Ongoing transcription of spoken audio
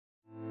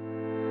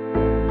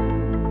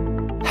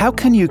How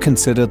can you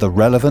consider the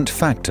relevant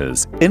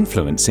factors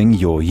influencing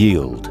your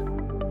yield?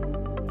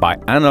 By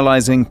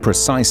analysing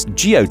precise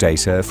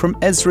geodata from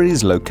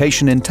ESRI's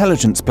location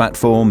intelligence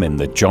platform in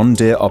the John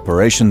Deere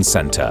Operations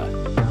Center.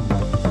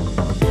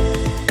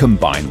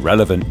 Combine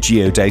relevant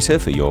geodata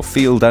for your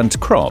field and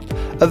crop,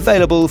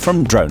 available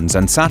from drones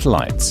and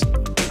satellites.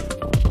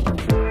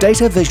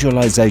 Data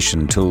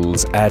visualization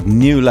tools add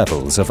new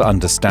levels of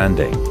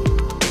understanding.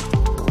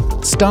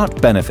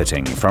 Start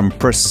benefiting from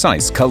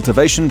precise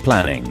cultivation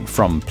planning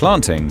from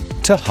planting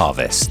to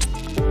harvest.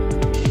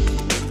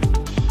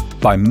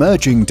 By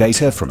merging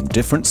data from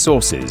different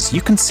sources,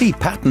 you can see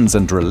patterns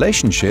and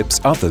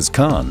relationships others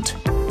can't.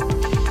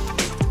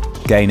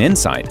 Gain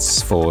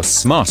insights for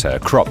smarter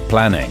crop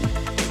planning.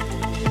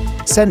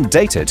 Send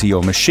data to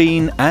your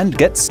machine and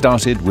get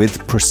started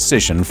with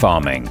precision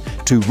farming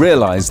to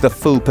realize the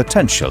full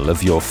potential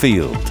of your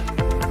field.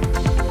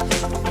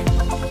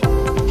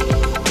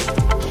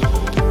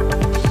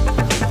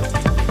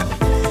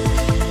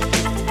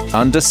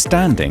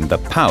 Understanding the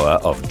power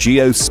of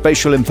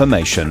geospatial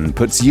information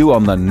puts you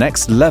on the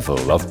next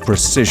level of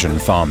precision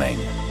farming.